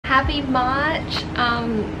Happy March!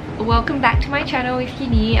 Welcome back to my channel if you're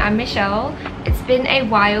new. I'm Michelle. It's been a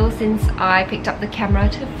while since I picked up the camera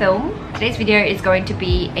to film. Today's video is going to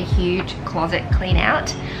be a huge closet clean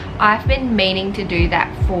out. I've been meaning to do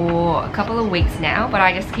that for a couple of weeks now, but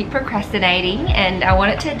I just keep procrastinating, and I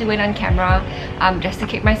wanted to do it on camera just to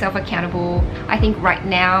keep myself accountable. I think right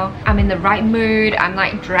now I'm in the right mood. I'm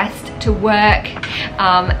like dressed to work,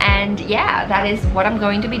 and yeah, that is what I'm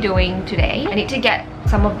going to be doing today. I need to get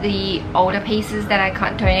some of the older pieces that I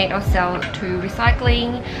can't donate or sell to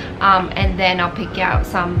recycling, and then I'll pick out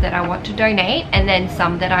some that I want to donate and then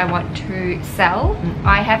some that I want to sell.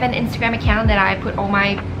 I have an Instagram account that I put all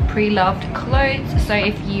my pre-loved clothes, so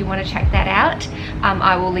if you want to check that out,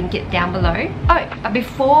 I will link it down below. Oh,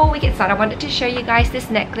 before we get started, I wanted to show you guys this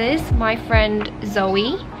necklace. My friend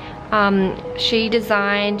Zoe, she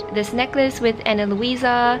designed this necklace with Ana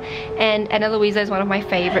Luisa, and Ana Luisa is one of my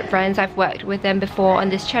favorite brands. I've worked with them before on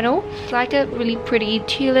this channel. It's like a really pretty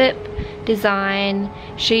tulip design.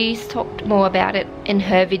 She's talked more about it in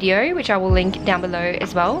her video, which I will link down below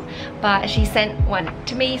as well, but she sent one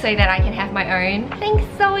to me so that I can have my own. Thanks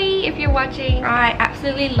Zoe if you're watching. I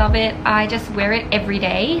absolutely love it. I just wear it every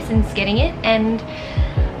day since getting it, and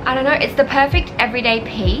I don't know, it's the perfect everyday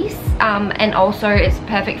piece, and also it's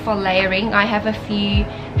perfect for layering. I have a few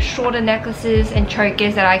shorter necklaces and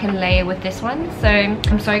chokers that I can layer with this one, so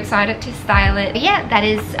I'm so excited to style it. But yeah, that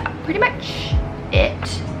is pretty much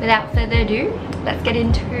it. Without further ado, let's get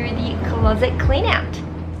into the closet clean out.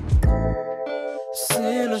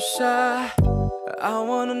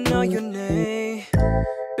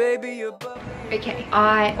 Okay,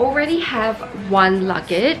 I already have one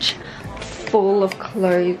luggage full of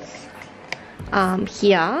clothes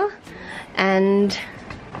here, and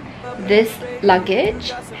this luggage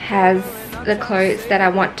has the clothes that I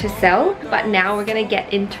want to sell. But now we're gonna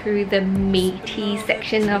get into the meaty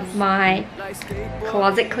section of my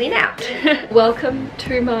closet clean out. Welcome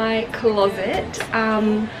to my closet.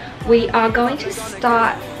 We are going to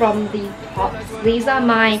start from the tops. These are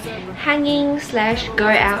my hanging slash go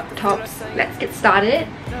out tops. Let's get started.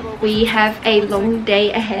 We have a long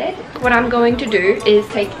day ahead. What I'm going to do is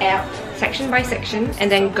take out section by section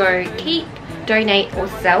and then go keep, donate or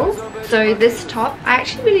sell. So this top, I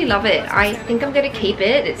actually really love it. I think I'm going to keep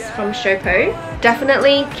it. It's from Shopo.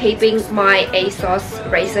 Definitely keeping my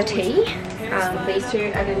ASOS racer tee. These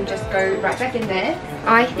two are going to just go right back in there.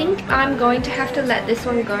 I think I'm going to have to let this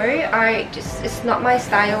one go. It's not my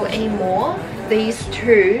style anymore. These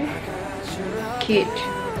two cute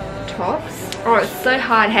tops. Oh, it's so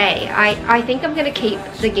hard, hey. I think I'm going to keep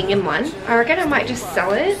the gingham one. I reckon I might just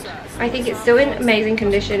sell it. I think it's still in amazing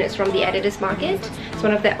condition. It's from the Editor's Market. It's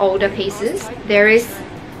one of the older pieces. There is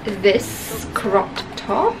this cropped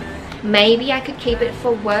top. Maybe I could keep it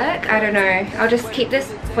for work. I don't know. I'll just keep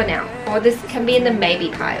this for now. Or this can be in the maybe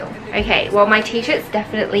pile. Okay, well my t-shirts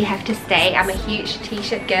definitely have to stay. I'm a huge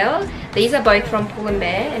t-shirt girl. These are both from Pull &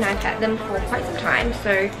 Bear, and I've had them for quite some time.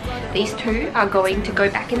 So these two are going to go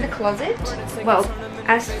back in the closet. Well,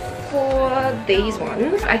 as for these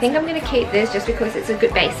ones, I think I'm going to keep this just because it's a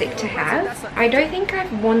good basic to have. I don't think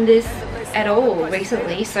I've worn this at all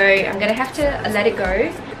recently, so I'm going to have to let it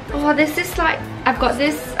go. Oh, this is like, I've got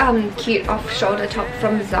this cute off-shoulder top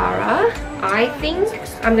from Zara. I think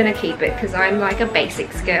I'm gonna keep it because I'm like a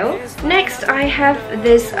basics girl. Next, I have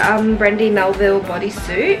this Brandy Melville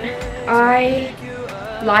bodysuit. I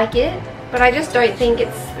like it, but I just don't think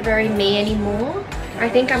it's very me anymore. I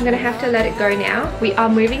think I'm gonna have to let it go now. We are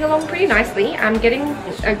moving along pretty nicely. I'm getting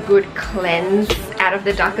a good cleanse out of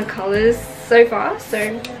the darker colors so far,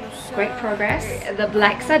 so great progress. The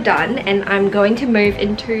blacks are done, and I'm going to move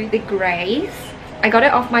into the greys. I got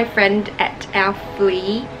it off my friend at our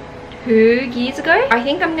flea 2 years ago. I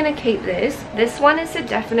think I'm gonna keep this. This one is a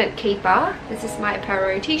definite keeper. This is my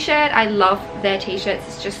Aparo t-shirt. I love their t-shirts.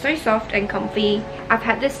 It's just so soft and comfy. I've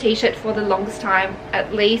had this t-shirt for the longest time,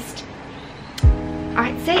 at least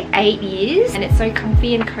I'd say 8 years, and it's so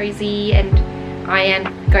comfy and cozy, and I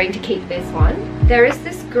am going to keep this one. There is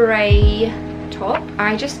this grey top.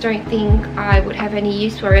 I just don't think I would have any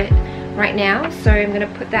use for it right now, so I'm gonna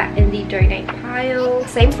put that in the donate pile.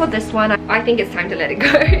 Same for this one. I think it's time to let it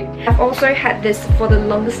go. I've also had this for the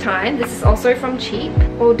longest time. This is also from Cheap.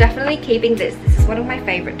 Well, definitely keeping this. This is one of my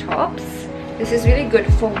favorite tops. This is really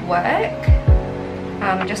good for work.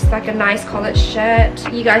 Just like a nice collared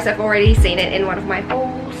shirt. You guys have already seen it in one of my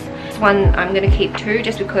hauls. This one I'm gonna keep too,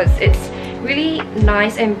 just because it's really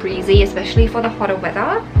nice and breezy, especially for the hotter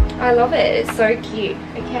weather. I love it. It's so cute.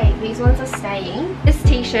 Okay, these ones are staying. This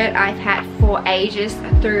t-shirt I've had for ages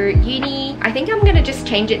through uni. I think I'm gonna just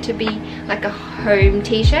change it to be like a home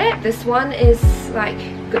t-shirt. This one is like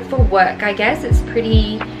good for work, I guess. It's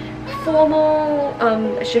pretty formal,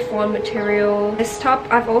 chiffon material. This top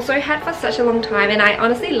I've also had for such a long time and I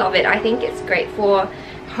honestly love it. I think it's great for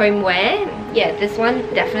homeware. Yeah, this one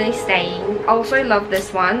definitely staying. Also love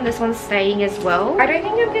this one. This one's staying as well. I don't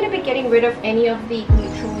think I'm going to be getting rid of any of the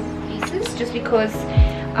neutral pieces just because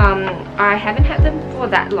I haven't had them for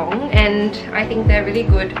that long and I think they're really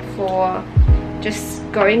good for just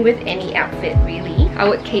going with any outfit really. I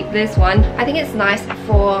would keep this one. I think it's nice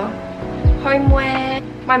for homeware.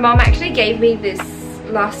 My mom actually gave me this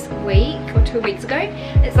last week or 2 weeks ago.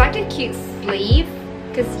 It's like a cute sleeve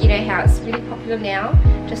because you know how it's really popular now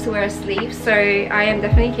just to wear a sleeve, so I am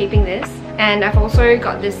definitely keeping this. And I've also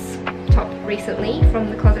got this top recently from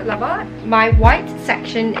the Closet Lover. My white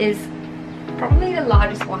section is probably the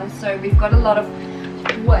largest one, so we've got a lot of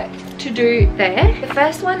work to do there. The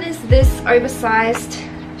first one is this oversized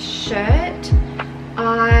shirt.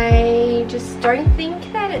 I just don't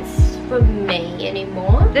think that it's for me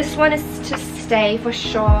anymore. This one is to stay for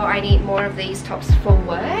sure. I need more of these tops for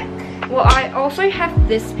work. Well, I also have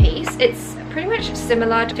this piece. It's pretty much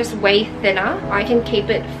similar, just way thinner. I can keep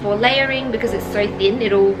it for layering because it's so thin.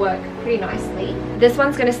 It'll work pretty nicely. This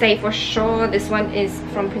one's gonna stay for sure. This one is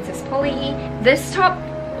from Princess Polly. This top,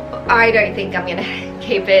 I don't think I'm gonna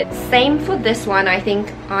keep it. Same for this one. I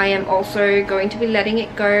think I am also going to be letting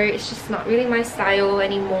it go. It's just not really my style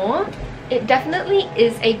anymore. It definitely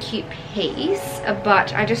is a cute piece,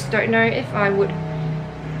 but I just don't know if I would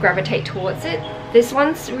gravitate towards it. This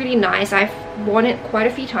one's really nice. I've worn it quite a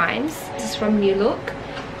few times. This is from New Look.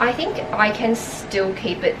 I think I can still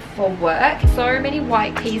keep it for work. So many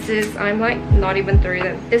white pieces, I'm like not even through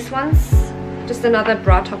them. This one's just another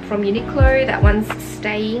bra top from Uniqlo. That one's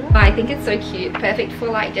staying. I think it's so cute. Perfect for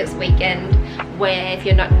like just weekend wear if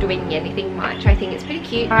you're not doing anything much. I think it's pretty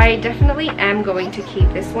cute. I definitely am going to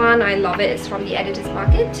keep this one. I love it. It's from the Editor's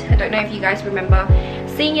Market. I don't know if you guys remember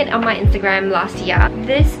seeing it on my Instagram last year.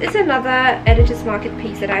 This is another Editor's Market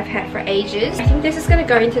piece that I've had for ages. I think this is going to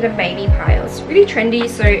go into the maybe pile. It's really trendy,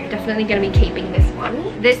 so definitely going to be keeping this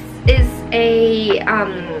one. This is a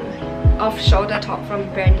off-shoulder top from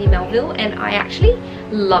Brandy Melville and I actually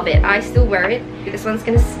love it. I still wear it. This one's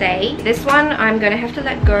gonna stay. This one I'm gonna have to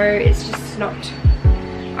let go. It's just not,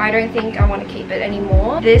 I don't think I want to keep it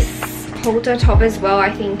anymore. This halter top as well,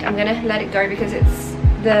 I think I'm gonna let it go because it's,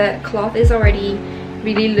 the cloth is already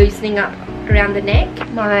really loosening up around the neck.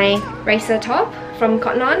 My racer top from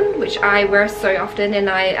Cotton On, which I wear so often and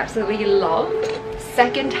I absolutely love.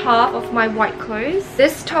 Second half of my white clothes.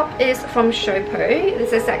 This top is from Showpo.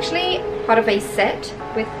 This is actually part of a set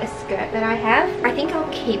with a skirt that I have. I think I'll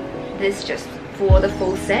keep this just for the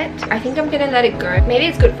full set. I think I'm gonna let it go. Maybe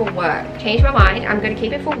it's good for work. Change my mind. I'm gonna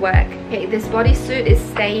keep it for work. Okay, this bodysuit is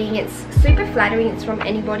staying. It's super flattering. It's from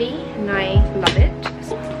Anybody and I love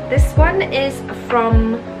it. This one is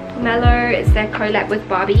from Pomelo. It's their collab with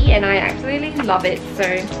Barbie and I absolutely love it.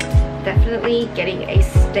 So definitely getting a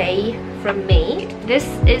stay from me. This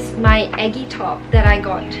is my Eggy top that I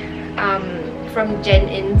got from Jen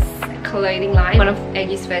In's clothing line, one of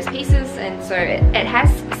Eggy's first pieces, and so it has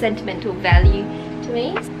sentimental value to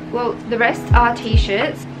me. Well, the rest are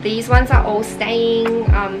t-shirts. These ones are all staying.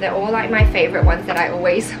 They're all like my favorite ones that I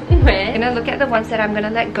always wear. I'm gonna look at the ones that I'm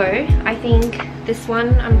gonna let go. I think this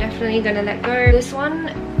one I'm definitely gonna let go. This one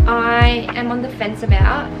I am on the fence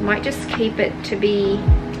about. Might just keep it to be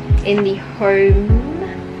in the home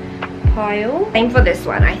pile. Same for this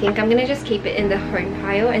one. I think I'm gonna just keep it in the home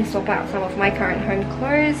pile and swap out some of my current home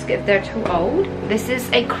clothes if they're too old. This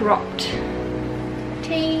is a cropped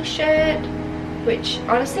t-shirt, which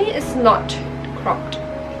honestly is not cropped,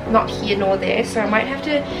 not here nor there, so I might have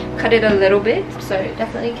to cut it a little bit. So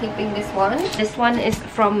definitely keeping this one. This one is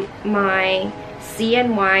from my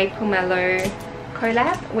CNY Pomelo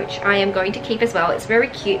collab, which I am going to keep as well. It's very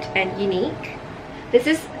cute and unique. This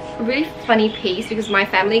is a really funny piece because my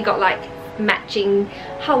family got like matching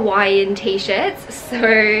Hawaiian t-shirts,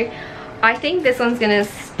 so I think this one's gonna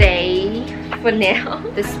stay for now.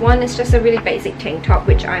 This one is just a really basic tank top,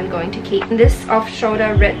 which I'm going to keep. This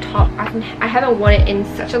off-shoulder red top, I haven't worn it in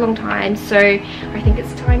such a long time, so I think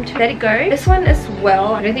it's time to let it go. This one as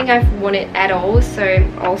well, I don't think I've worn it at all, so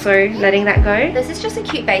also letting that go. This is just a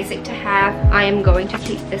cute basic to have. I am going to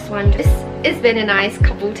keep this one. This has been a nice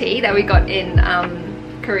couple tee that we got in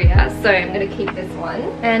Korea, so I'm gonna keep this one.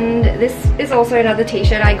 And this is also another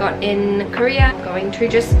t-shirt I got in Korea. I'm going to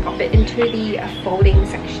just pop it into the folding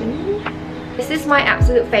section. This is my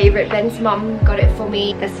absolute favorite. Ben's mom got it for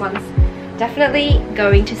me. This one's definitely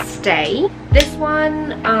going to stay. This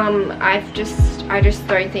one, I just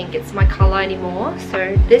don't think it's my color anymore.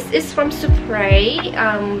 So this is from Supre.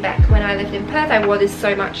 Back when I lived in Perth, I wore this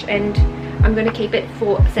so much, and I'm gonna keep it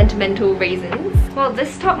for sentimental reasons. Well,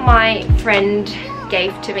 this top my friend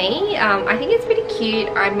gave to me. I think it's pretty cute.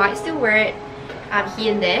 I might still wear it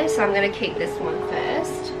here and there, so I'm gonna keep this one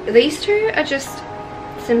first. These two are just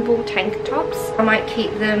simple tank tops. I might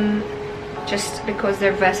keep them just because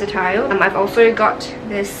they're versatile. I've also got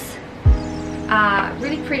this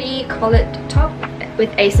really pretty collared top with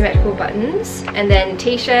asymmetrical buttons, and then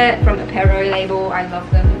t-shirt from Apero label. I love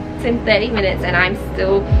them. It's in 30 minutes and I'm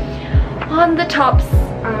still on the tops,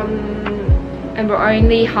 and we're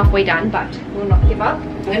only halfway done, but we'll not give up.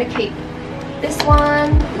 I'm gonna keep this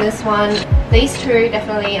one, these two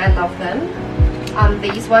definitely, I love them.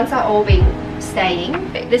 These ones are all been staying.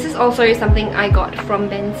 This is also something I got from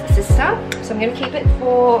Ben's sister, so I'm gonna keep it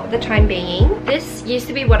for the time being. This used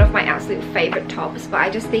to be one of my absolute favorite tops, but I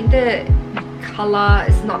just think the color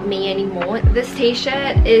is not me anymore. This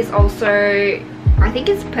t-shirt is also, I think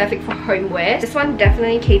it's perfect for homeware. This one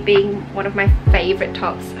definitely keeping one of my favorite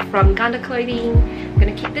tops from Gunda Clothing. I'm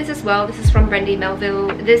gonna keep this as well. This is from Brandy Melville.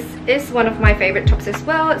 This is one of my favorite tops as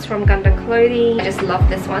well. It's from Gunda Clothing. I just love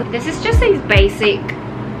this one. This is just a basic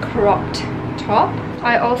cropped top.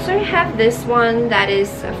 I also have this one that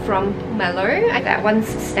is from Mellow. That one's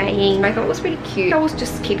staying. I thought it was pretty cute. I'll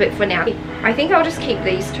just keep it for now. I think I'll just keep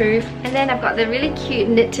these two. And then I've got the really cute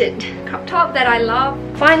knitted crop top that I love.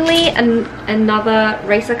 Finally, another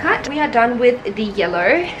racer cut. We are done with the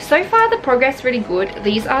yellow. So far the progress is really good.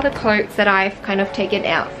 These are the clothes that I've kind of taken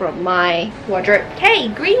out from my wardrobe. Okay,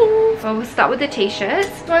 green. So we'll start with the t-shirts.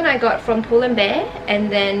 This one I got from Pull & Bear,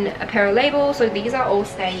 and then Apero label. So these are all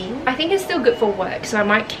staying. I think it's still good for work, so I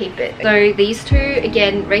might keep it. So these two,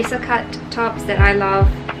 again, racer cut tops that I love.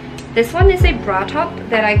 This one is a bra top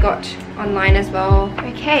that I got online as well.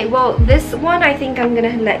 Okay, well this one I think I'm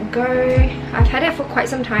gonna let go. I've had it for quite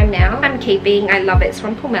some time now. I'm keeping. I love it. It's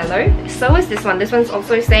from Pomelo. So is this one. This one's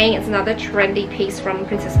also staying. It's another trendy piece from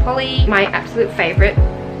Princess Polly. My absolute favorite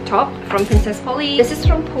top from Princess Polly. This is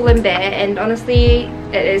from Pull & Bear, and honestly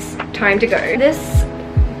it is time to go. This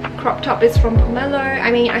crop top is from Pomelo.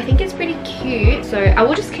 I mean, I think it's pretty cute, so I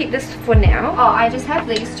will just keep this for now. Oh, I just have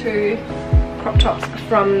these two crop tops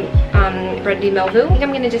from Brandy Melville. I think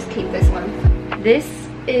I'm gonna just keep this one. This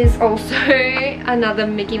is also another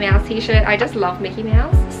Mickey Mouse t-shirt. I just love Mickey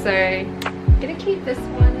Mouse, so I'm gonna keep this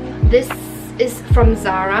one. This is from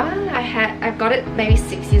Zara. I got it maybe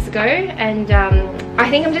 6 years ago, and I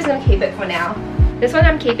think I'm just gonna keep it for now. This one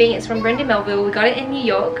I'm keeping. It's from Brandy Melville. We got it in New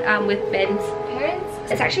York with Ben's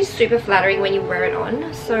parents. It's actually super flattering when you wear it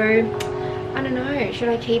on, so I don't know, should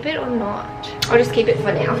I keep it or not? I'll just keep it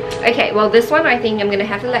for now. Okay, well this one I think I'm gonna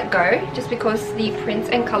have to let go, just because the print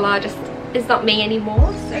and color just is not me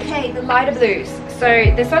anymore. So, okay, the lighter blues. So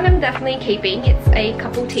this one I'm definitely keeping. It's a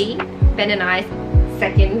couple tee, Ben and I's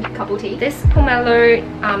second couple tee. This Pomelo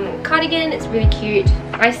cardigan, it's really cute.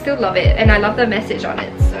 I still love it, and I love the message on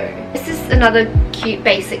it. So this is another cute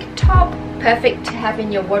basic top, perfect to have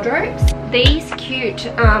in your wardrobes. These cute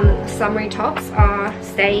summery tops are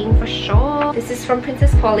staying for sure. This is from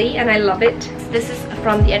Princess Polly and I love it. This is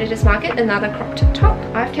from the Editor's Market, another cropped top.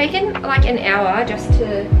 I've taken like an hour just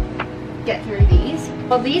to get through these.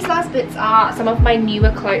 Well, these last bits are some of my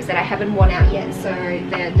newer clothes that I haven't worn out yet, so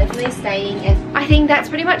they're definitely staying. And I think that's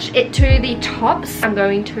pretty much it to the tops. I'm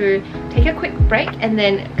going to take a quick break and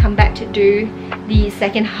then come back to do the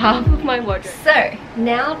second half of my wardrobe. So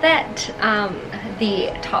now that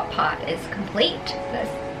the top part is complete,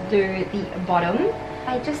 let's do the bottom.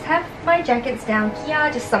 I just have my jackets down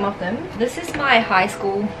here, just some of them. This is my high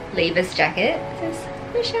school leavers jacket. This is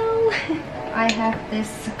Michelle. I have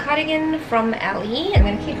this cardigan from Ali. I'm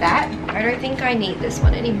gonna keep that. I don't think I need this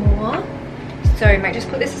one anymore, so I might just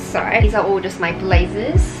put this aside. These are all just my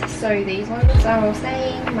blazers, so these ones are all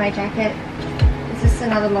staying. My jacket, this is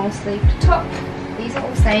another long sleeved top. These are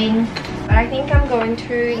all staying, but I think I'm going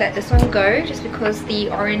to let this one go just because the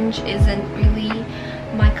orange isn't really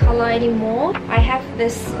my color anymore. I have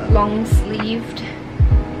this long sleeved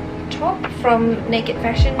top from Naked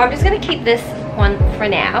Fashion. I'm just going to keep this one for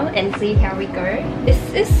now and see how we go.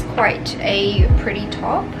 This is quite a pretty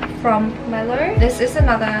top from Pomelo. This is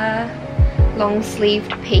another long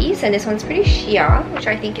sleeved piece, and this one's pretty sheer, which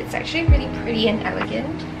I think it's actually really pretty and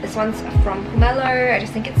elegant. This one's from Pomelo. I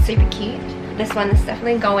just think it's super cute. This one is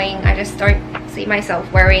definitely going. I just don't see myself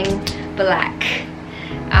wearing black,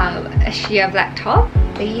 a sheer black top.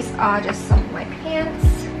 These are just some of my pants.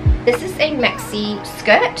 This is a maxi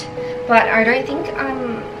skirt, but I don't think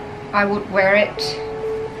I would wear it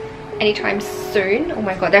anytime soon. Oh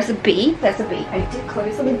my god, there's a bee. There's a bee. I need to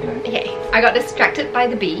close the window. Okay, I got distracted by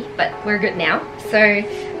the bee, but we're good now. So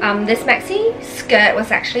this maxi skirt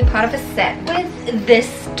was actually part of a set with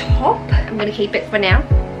this top. I'm gonna keep it for now.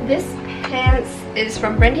 This pants is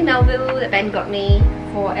from Brandy Melville that Ben got me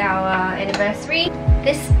for our anniversary.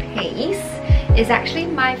 This piece is actually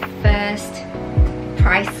my first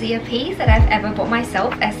pricier piece that I've ever bought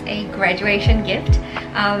myself as a graduation gift.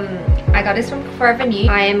 I got this from Forever New.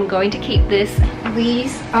 I am going to keep this.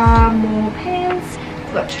 These are more pants.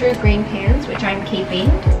 I've got 2 green pants which I'm keeping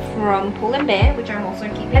from Pull & Bear, which I'm also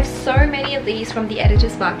keeping. I have so many of these from the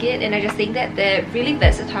Editor's Market, and I just think that they're really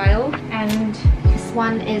versatile. And this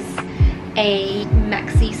one is a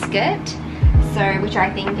maxi skirt, so which I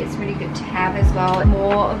think is really good to have as well.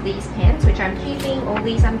 More of these pants which I'm keeping. All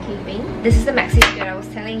these I'm keeping. This is the maxi skirt I was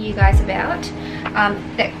telling you guys about,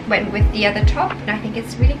 that went with the other top, and I think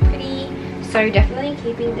it's really pretty, so definitely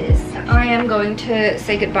keeping this. I am going to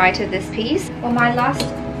say goodbye to this piece. Well, my last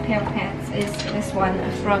pair of pants is this one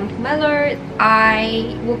from Pomelo.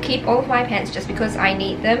 I will keep all of my pants just because I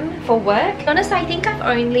need them for work. Honestly, I think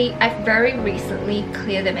I've very recently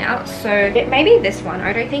cleared them out, so maybe this one.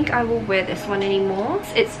 I don't think I will wear this one anymore.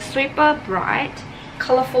 It's super bright,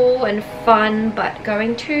 colorful and fun, but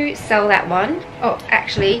going to sell that one. Oh,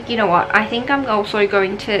 actually, you know what? I think I'm also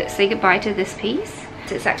going to say goodbye to this piece.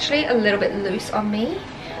 It's actually a little bit loose on me.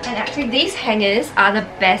 And actually these hangers are the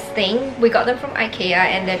best thing. We got them from IKEA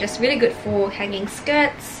and they're just really good for hanging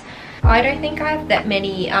skirts. I don't think I have that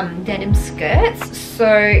many denim skirts,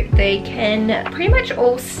 so they can pretty much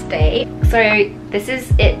all stay. So this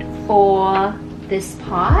is it for this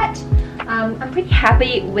part. I'm pretty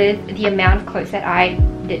happy with the amount of clothes that I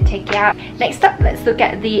did take out. Next up, let's look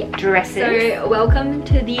at the dresses. So welcome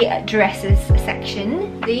to the dresses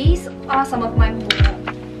section. These are some of my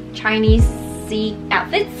more Chinese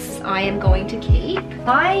outfits I am going to keep.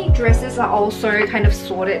 My dresses are also kind of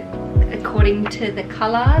sorted according to the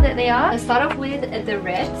color that they are. Let's start off with the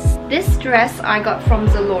reds. This dress I got from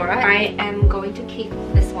Zalora. I am going to keep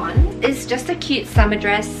this one. It's just a cute summer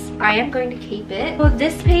dress. I am going to keep it. For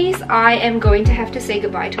this piece, I am going to have to say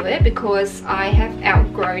goodbye to it because I have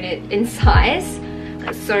outgrown it in size.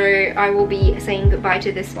 So I will be saying goodbye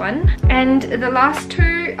to this one. And the last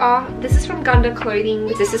 2 are, this is from Gunda Clothing,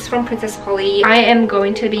 this is from Princess Polly. I am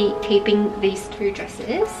going to be keeping these 2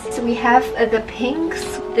 dresses. So we have the pinks.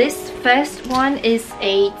 This first one is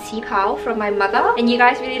a T-Pao from my mother, and you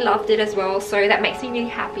guys really loved it as well, so that makes me really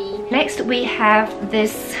happy. Next we have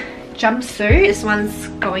this jumpsuit. This one's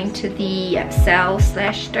going to the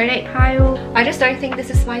sell/donate pile. I just don't think this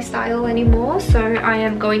is my style anymore, so I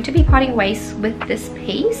am going to be parting ways with this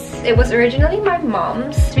piece. It was originally my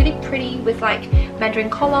mom's. It's really pretty with like mandarin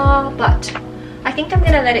collar, but I think I'm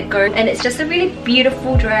gonna let it go, and it's just a really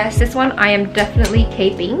beautiful dress. This one I am definitely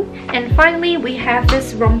keeping. And finally we have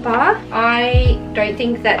this romper. I don't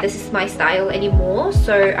think that this is my style anymore,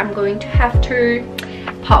 so I'm going to have to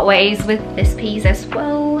part ways with this piece as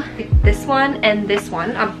well. This one and this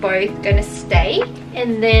one are both gonna stay.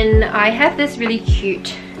 And then I have this really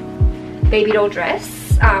cute baby doll dress.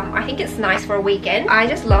 I think it's nice for a weekend. I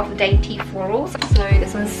just love dainty florals, so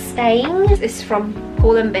this one's staying. It's from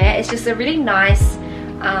Pull & Bear. It's just a really nice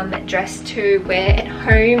dress to wear at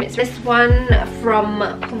home. It's this one from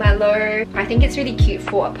Pomelo. I think it's really cute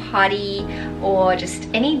for a party or just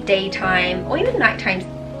any daytime or even nighttime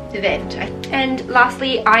event. And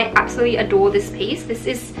lastly, I absolutely adore this piece. This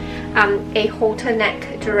is a halter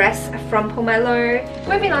neck dress from Pomelo.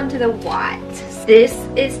 Moving on to the white. This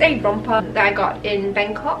is a romper that I got in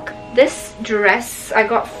Bangkok. This dress I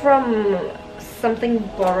got from something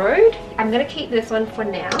borrowed. I'm gonna keep this one for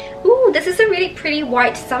now. Ooh, this is a really pretty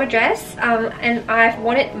white summer dress, and I've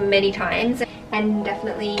worn it many times and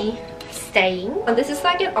definitely staying. This is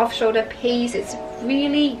like an off-shoulder piece. It's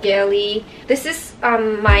really girly. This is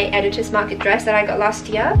my Editor's Market dress that I got last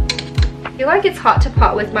year. I feel like it's hard to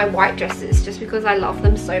part with my white dresses just because I love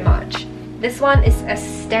them so much. This one is a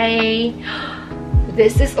stay.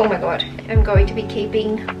 This is, oh my god, I'm going to be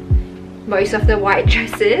keeping most of the white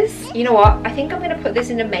dresses. You know what, I think I'm gonna put this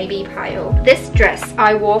in a maybe pile. This dress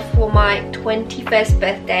I wore for my 21st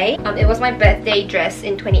birthday. It was my birthday dress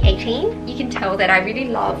in 2018. You can tell that I really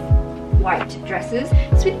love white dresses.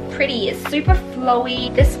 It's really pretty. It's super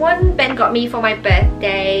flowy. This one Ben got me for my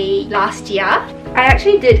birthday last year. I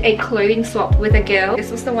actually did a clothing swap with a girl.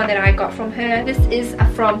 This was the one that I got from her. This is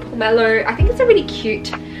from Pomelo. I think it's a really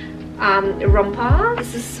cute romper.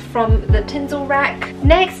 This is from the Tinsel Rack.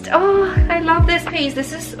 Next, oh, I love this piece.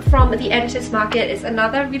 This is from the Editor's Market. It's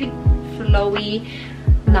another really flowy,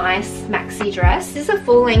 nice maxi dress. This is a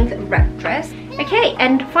full-length wrap dress. Okay,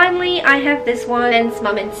 and finally I have this one. Ben's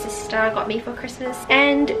mum and sister got me for Christmas,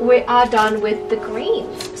 and we are done with the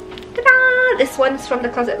greens. Ta-da! This one's from the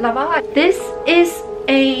Closet Lover. This is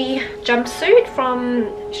a jumpsuit from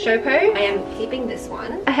Showpo. I am keeping this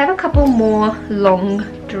one. I have a couple more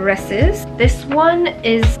long dresses. This one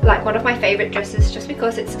is like one of my favorite dresses just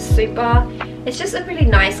because it's just a really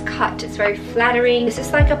nice cut. It's very flattering. This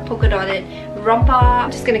is like a polka dotted romper.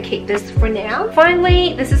 I'm just gonna keep this for now.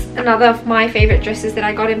 Finally, this is another of my favorite dresses that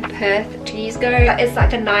I got in Perth 2 years ago. It's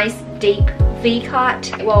like a nice deep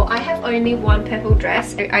V-cut. Well, I have only one purple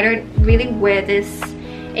dress. I don't really wear this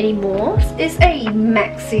anymore. This is a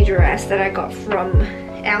maxi dress that I got from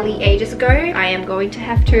Ali ages ago. I am going to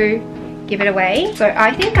have to give it away, so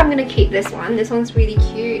I think I'm gonna keep this one. This one's really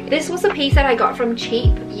cute. This was a piece that I got from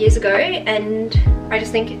Cheap years ago, and I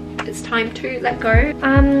just think it's time to let go.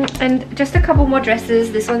 And just a couple more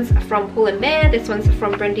dresses. This one's from Pull & Bear. This one's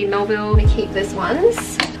from Brandy Melville. I keep this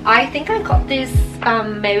ones. I think I got this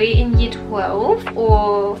maybe in year 12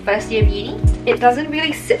 or first year of uni. It doesn't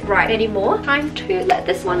really sit right anymore. Time to let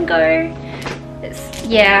this one go.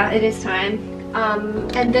 Yeah, it is time.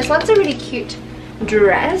 And this one's a really cute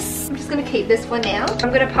dress. I'm just gonna keep this one now.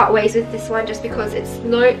 I'm gonna part ways with this one just because it's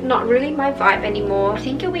not really my vibe anymore. I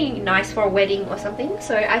think it'll be nice for a wedding or something,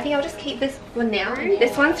 so I think I'll just keep this one now.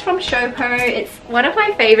 This one's from Showpo. It's one of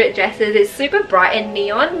my favorite dresses. It's super bright and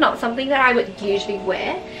neon, not something that I would usually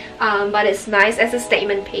wear, but it's nice as a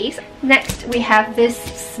statement piece. Next we have this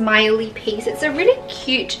smiley piece. It's a really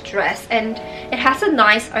cute dress and it has a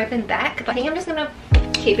nice open back, but I think I'm just gonna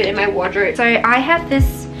keep it in my wardrobe. So I have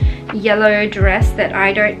this yellow dress that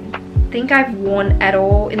I don't think I've worn at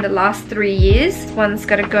all in the last 3 years. This one's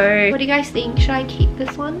gotta go. What do you guys think? Should I keep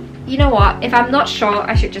this one? You know what? If I'm not sure,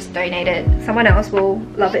 I should just donate it. Someone else will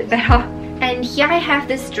love it better. And here I have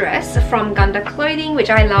this dress from Gunda Clothing, which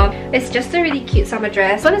I love. It's just a really cute summer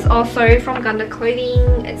dress. This one is also from Gunda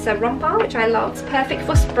Clothing. It's a romper, which I love. It's perfect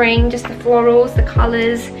for spring, just the florals, the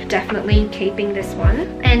colors. Definitely keeping this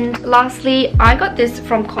one. And lastly, I got this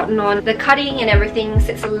from Cotton On. The cutting and everything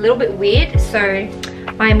sits a little bit weird, so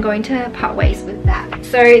I am going to part ways with that.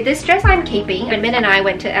 So this dress I'm keeping. When Ben and I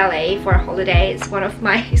went to LA for a holiday, it's one of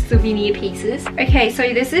my souvenir pieces. Okay,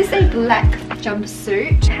 so this is a black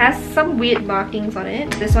jumpsuit. It has some weird markings on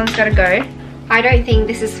it. This one's gotta go. I don't think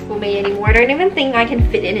this is for me anymore. I don't even think I can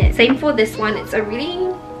fit in it. Same for this one. It's a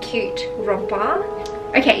really cute romper.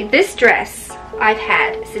 Okay, this dress I've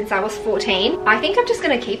had since I was 14. I think I'm just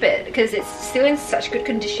gonna keep it because it's still in such good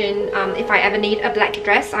condition. If I ever need a black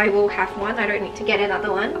dress, I will have one. I don't need to get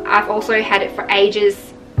another one. I've also had it for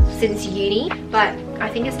ages since uni, but I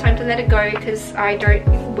think it's time to let it go because I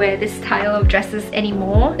don't wear this style of dresses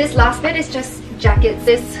anymore. This last bit is just jackets.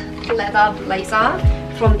 This leather blazer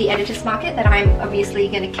from the Editor's Market that I'm obviously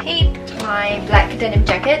going to keep. My black denim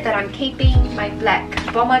jacket that I'm keeping. My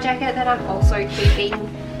black bomber jacket that I'm also keeping.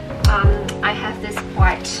 I have this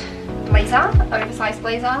white blazer, oversized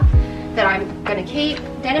blazer, that I'm going to keep.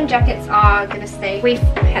 Denim jackets are going to stay. We've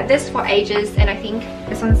had this for ages and I think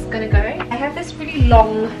this one's going to go. I have this really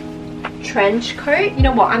long trench coat. You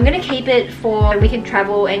know what, I'm gonna keep it for when we can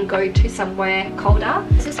travel and go to somewhere colder.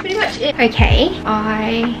 This is pretty much it. Okay,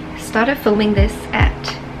 I started filming this at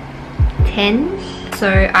 10,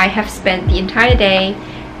 so I have spent the entire day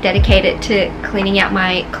dedicated to cleaning out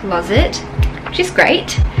my closet, which is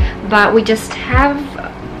great, but we just have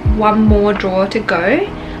one more drawer to go.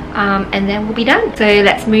 And then we'll be done. So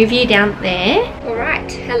let's move you down there.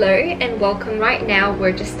 Alright, hello and welcome. Right now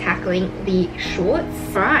we're just tackling the shorts.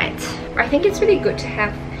 Right, I think it's really good to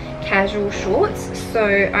have casual shorts,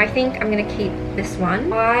 so I think I'm gonna keep this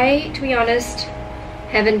one. I, to be honest,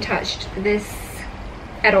 haven't touched this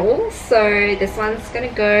at all, so this one's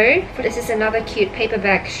gonna go. But this is another cute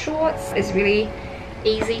paperback shorts. It's really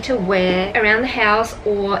easy to wear around the house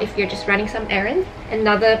or if you're just running some errands.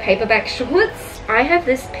 Another paperback shorts. I have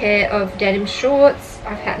this pair of denim shorts.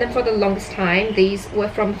 I've had them for the longest time. These were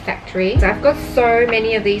from Factory. So I've got so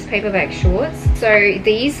many of these paperback shorts. So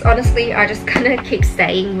these honestly are just gonna keep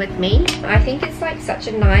staying with me. I think it's like such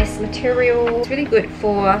a nice material. It's really good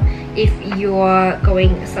for if you're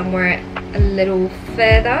going somewhere a little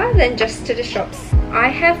further than just to the shops. I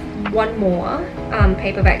have one more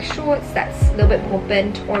paperback shorts that's a little bit more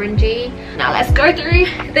burnt orangey. Now let's go through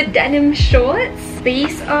the denim shorts.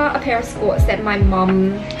 These are a pair of skirts that my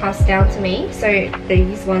mum passed down to me, so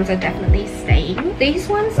these ones are definitely staying. These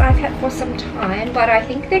ones I've had for some time, but I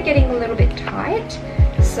think they're getting a little bit tight,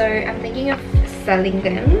 so I'm thinking of selling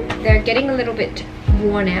them. They're getting a little bit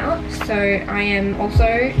worn out, so I am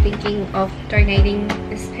also thinking of donating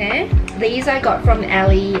this pair. These I got from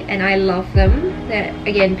Ali and I love them. They're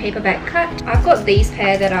again paperback cut. I've got these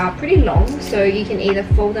pair that are pretty long, so you can either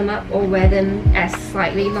fold them up or wear them as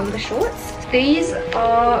slightly longer shorts. These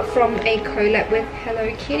are from a collab with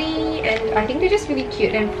Hello Kitty and I think they're just really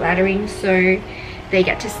cute and flattering, so they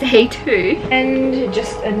get to stay too. And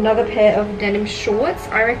just another pair of denim shorts.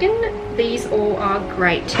 I reckon these all are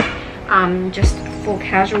great just for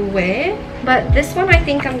casual wear, but this one I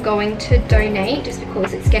think I'm going to donate just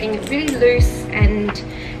because it's getting really loose and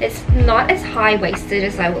it's not as high-waisted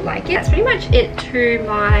as I would like it. That's pretty much it to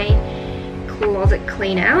my closet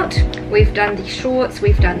clean out. We've done the shorts,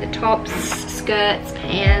 we've done the tops, skirts,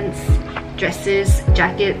 pants, dresses,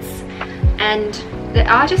 jackets, and there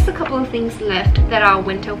are just a couple of things left that are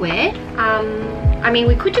winter wear. I mean,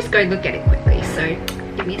 we could just go look at it quickly, so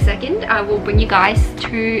give me a second. I will bring you guys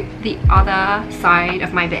to the other side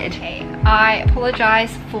of my bed. Okay, I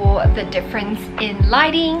apologize for the difference in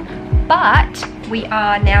lighting, but we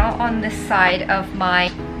are now on this side of my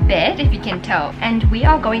bed, if you can tell, and we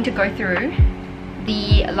are going to go through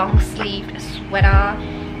the long sleeved sweater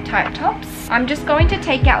type tops. I'm just going to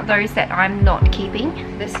take out those that I'm not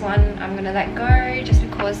keeping. This one I'm gonna let go just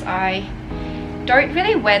because I don't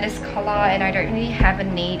really wear this color and I don't really have a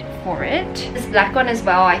need for it. This black one as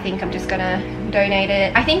well, I think I'm just gonna donate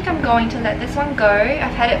it. I think I'm going to let this one go.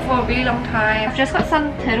 I've had it for a really long time. I've just got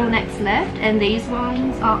some turtlenecks left and these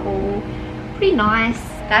ones are all pretty nice.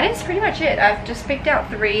 That is pretty much it. I've just picked out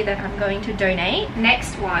 3 that I'm going to donate.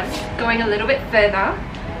 Next one, going a little bit further.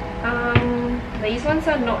 These ones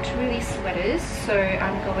are not really sweaters, so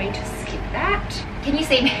I'm going to skip that. Can you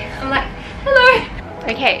see me? I'm like,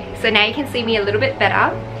 hello. Okay, so now you can see me a little bit better.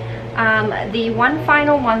 The one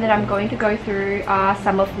final one that I'm going to go through are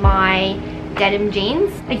some of my denim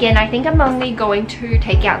jeans. Again, I think I'm only going to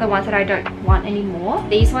take out the ones that I don't want anymore.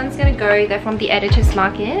 These ones gonna go, they're from the Editor's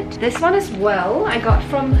Market. This one as well, I got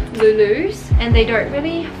from Lulu's and they don't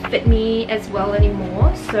really fit me as well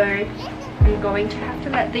anymore, so I'm going to have to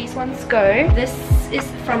let these ones go. This is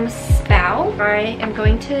from Spow. I am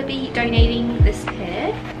going to be donating this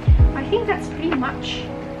pair. I think that's pretty much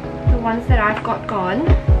the ones that I've got gone.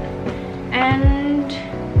 And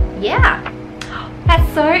yeah,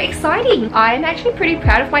 that's so exciting. I'm actually pretty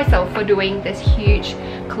proud of myself for doing this huge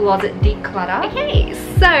closet declutter. Okay,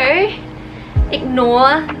 so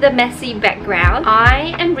ignore the messy background.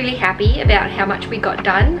 I am really happy about how much we got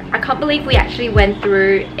done. I can't believe we actually went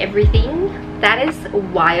through everything. That is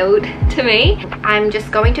wild to me. I'm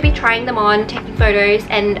just going to be trying them on, taking photos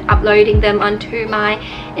and uploading them onto my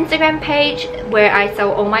Instagram page where I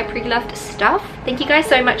sell all my pre-loved stuff. Thank you guys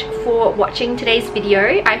so much for watching today's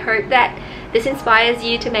video. I hope that this inspires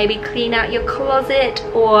you to maybe clean out your closet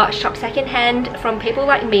or shop secondhand from people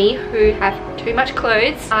like me who have too much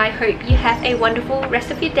clothes. I hope you have a wonderful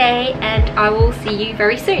rest of your day and I will see you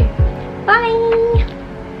very soon. Bye!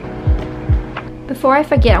 Before I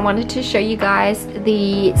forget, I wanted to show you guys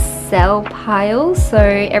the sale pile. So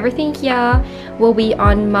everything here will be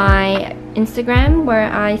on my Instagram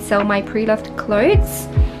where I sell my pre-loved clothes.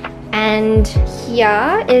 And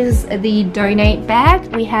here is the donate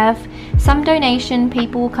bag. We have some donation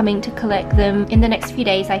people coming to collect them in the next few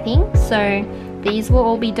days, I think. So these will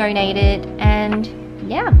all be donated and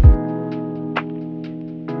yeah.